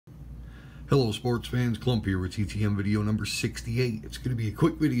Hello sports fans, Clump here with TTM video number 68. It's going to be a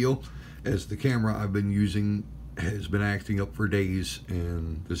quick video as the camera I've been using has been acting up for days,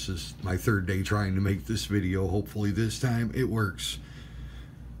 and this is my third day trying to make this video. Hopefully this time it works.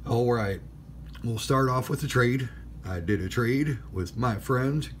 Alright, we'll start off with a trade. I did a trade with my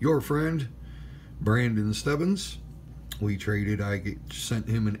friend, your friend, Brandon Stebbins. We traded, I sent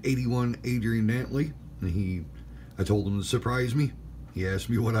him an 81 Adrian Dantley, and I told him to surprise me. He asked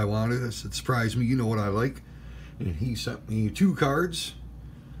me what I wanted. I said, surprise me, you know what I like. And he sent me two cards.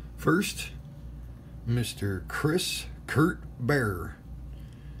 First, Mr. Kurt Bear.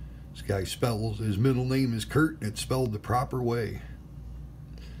 This guy spells, his middle name is Kurt, and it's spelled the proper way.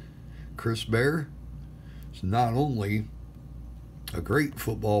 Chris Bear is not only a great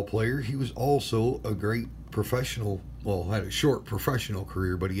football player, he was also a great professional, well, had a short professional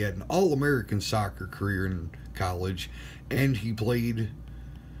career, but he had an all-American soccer career in college, and he played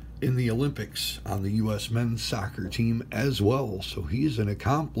in the Olympics on the U.S. men's soccer team as well. So he's an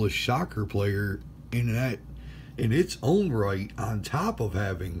accomplished soccer player in its own right, on top of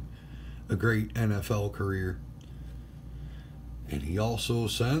having a great NFL career. And he also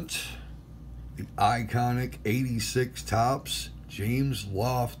sent the iconic 86 Topps James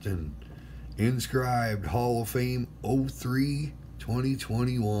Lofton inscribed Hall of Fame 03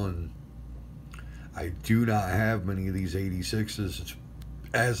 2021. I do not have many of these 86s. It's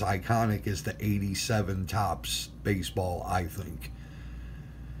as iconic as the 87 Topps baseball, I think.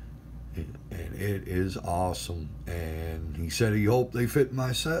 And it is awesome. And he said he hoped they fit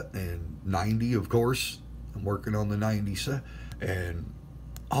my set. And 90, of course. I'm working on the 90 set. And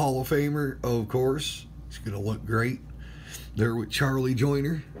Hall of Famer, of course. He's going to look great there with Charlie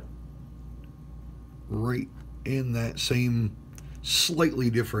Joyner. Right in that same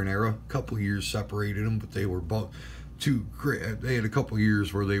slightly different era. A couple years separated them, but they were both two great. They had a couple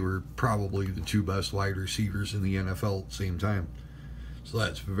years where they were probably the two best wide receivers in the NFL at the same time. So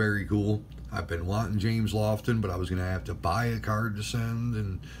that's very cool. I've been wanting James Lofton, but I was going to have to buy a card to send,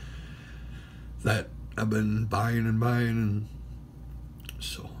 and that I've been buying, and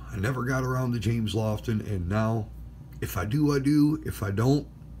so I never got around to James Lofton, and now if I do, I do. If I don't,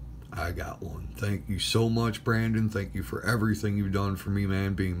 I got one. Thank you so much, Brandon. Thank you for everything you've done for me,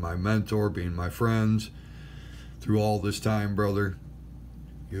 man. Being my mentor, being my friend through all this time, brother.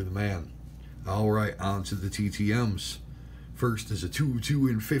 You're the man. All right, on to the TTMs. First is a 2-2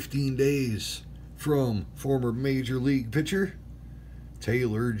 in 15 days from former Major League pitcher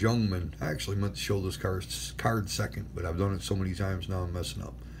Taylor Jungmann. I actually meant to show this card second, but I've done it so many times now I'm messing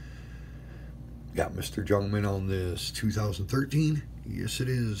up. Got Mr. Jungmann on this 2013. Yes, it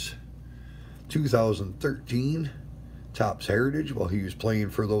is. 2013 Topps Heritage while he was playing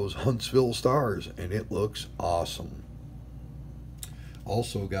for those Huntsville Stars, and it looks awesome.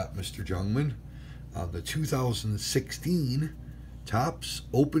 Also got Mr. Jungmann on the 2016 Topps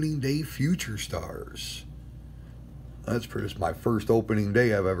Opening Day Future Stars. That's pretty, my first opening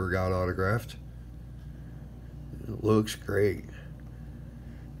day I've ever got autographed. It looks great.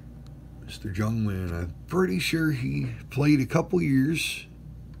 Mr. Jungmann, I'm pretty sure he played a couple years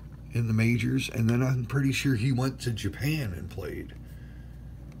in the majors, and then I'm pretty sure he went to Japan and played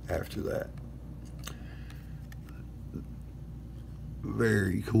after that.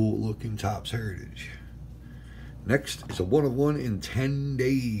 Very cool looking Topps Heritage. Next is a 1-of-1 in 10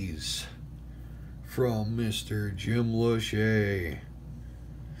 days from Mr. Jim Lachey.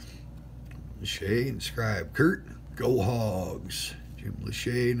 Lachey inscribed Kurt, go Hogs. Jim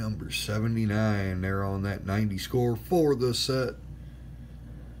Lachey, number 79. They're on that 90 score for the set.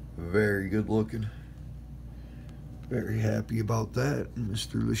 Very good looking. Very happy about that,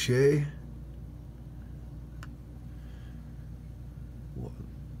 Mr. Lachey.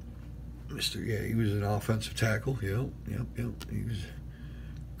 Yeah, he was an offensive tackle. Yep. He was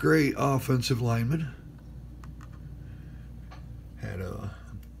a great offensive lineman. Had a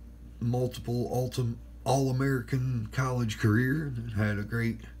multiple All-American college career. Had a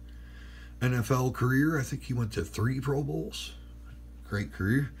great NFL career. I think he went to 3 Pro Bowls. Great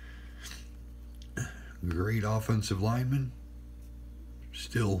career. Great offensive lineman.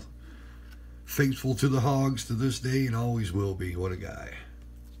 Still faithful to the Hogs to this day and always will be. What a guy.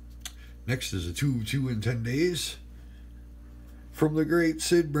 Next is a 2-2 in 10 days from the great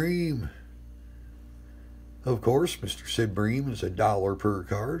Sid Bream. Of course, Mr. Sid Bream is $1 per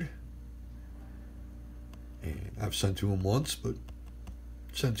card. And I've sent to him once, but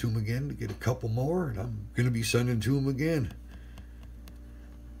sent to him again to get a couple more, and I'm going to be sending to him again.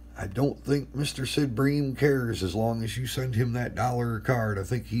 I don't think Mr. Sid Bream cares as long as you send him that $1 card. I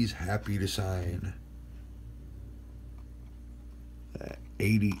think he's happy to sign.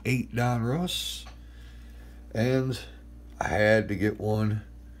 '88 Don Russ. And I had to get one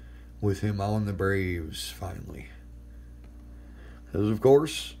with him on the Braves, finally. Because, of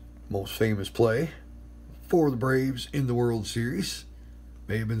course, most famous play for the Braves in the World Series.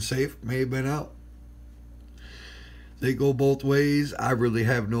 May have been safe, may have been out. They go both ways. I really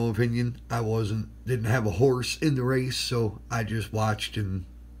have no opinion. Didn't have a horse in the race, so I just watched and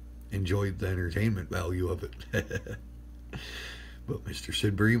enjoyed the entertainment value of it. But Mr.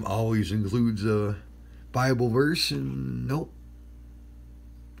 Sid Bream always includes a Bible verse, and nope.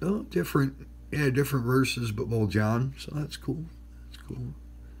 No, different verses, but both John, so that's cool. That's cool.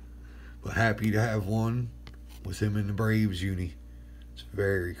 But happy to have one with him in the Braves uni. It's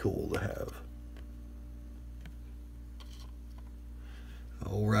very cool to have.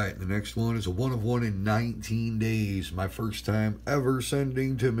 Alright, the next one is a 1 of 1 in 19 days. My first time ever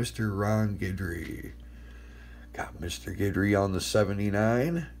sending to Mr. Ron Guidry. Got Mr. Guidry on the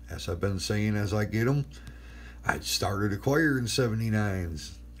 79. As I've been saying as I get them, I started acquiring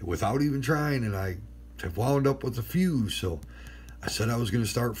 79s without even trying, and I have wound up with a few. So I said I was going to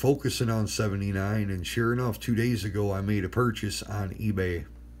start focusing on 79, and sure enough, 2 days ago I made a purchase on eBay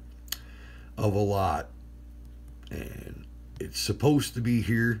of a lot. And it's supposed to be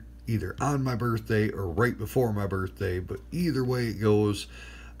here either on my birthday or right before my birthday, but either way it goes,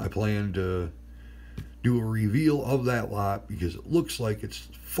 I plan to do a reveal of that lot because it looks like it's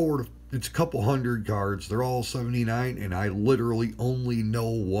a couple hundred cards. They're all 79, and I literally only know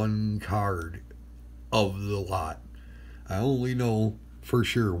one card of the lot. I only know for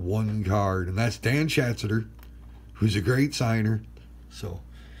sure one card, and that's Dan Schatzeder, who's a great signer. So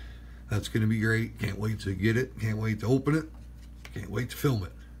that's going to be great. Can't wait to get it. Can't wait to open it. Can't wait to film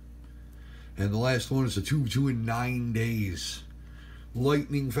it. And the last one is a 2 of 2 in 9 days.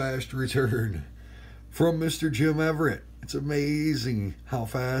 Lightning fast return from Mr. Jim Everett. It's amazing how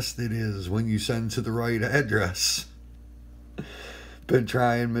fast it is when you send to the right address. Been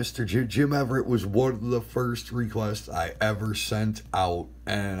trying Mr. Jim Everett was one of the first requests I ever sent out,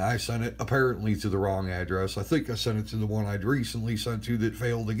 and I sent it apparently to the wrong address. I think I sent it to the one I'd recently sent to that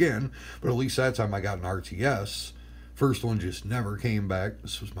failed again, but at least that time I got an RTS. First one just never came back.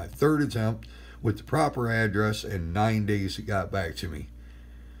 This was my third attempt with the proper address, and 9 days it got back to me.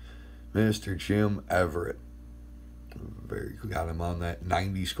 Mr. Jim Everett. Got him on that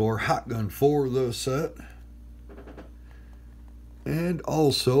 90 score hot gun for the set. And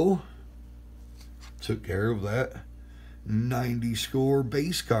also took care of that 90 score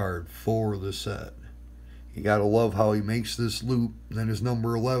base card for the set. You gotta love how he makes this loop, and then his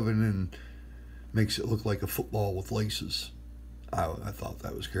number 11, and makes it look like a football with laces. I thought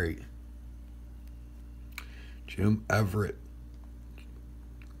that was great. Jim Everett.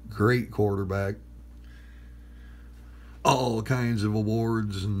 Great quarterback. All kinds of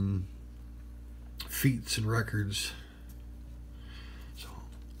awards and feats and records. So,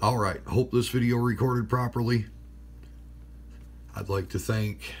 alright. Hope this video recorded properly. I'd like to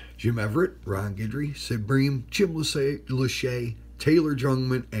thank Jim Everett, Ron Guidry, Sid Bream, Jim Lachey, Taylor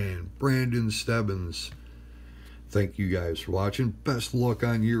Jungmann, and Brandon Stebbins. Thank you guys for watching. Best luck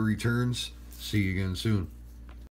on your returns. See you again soon.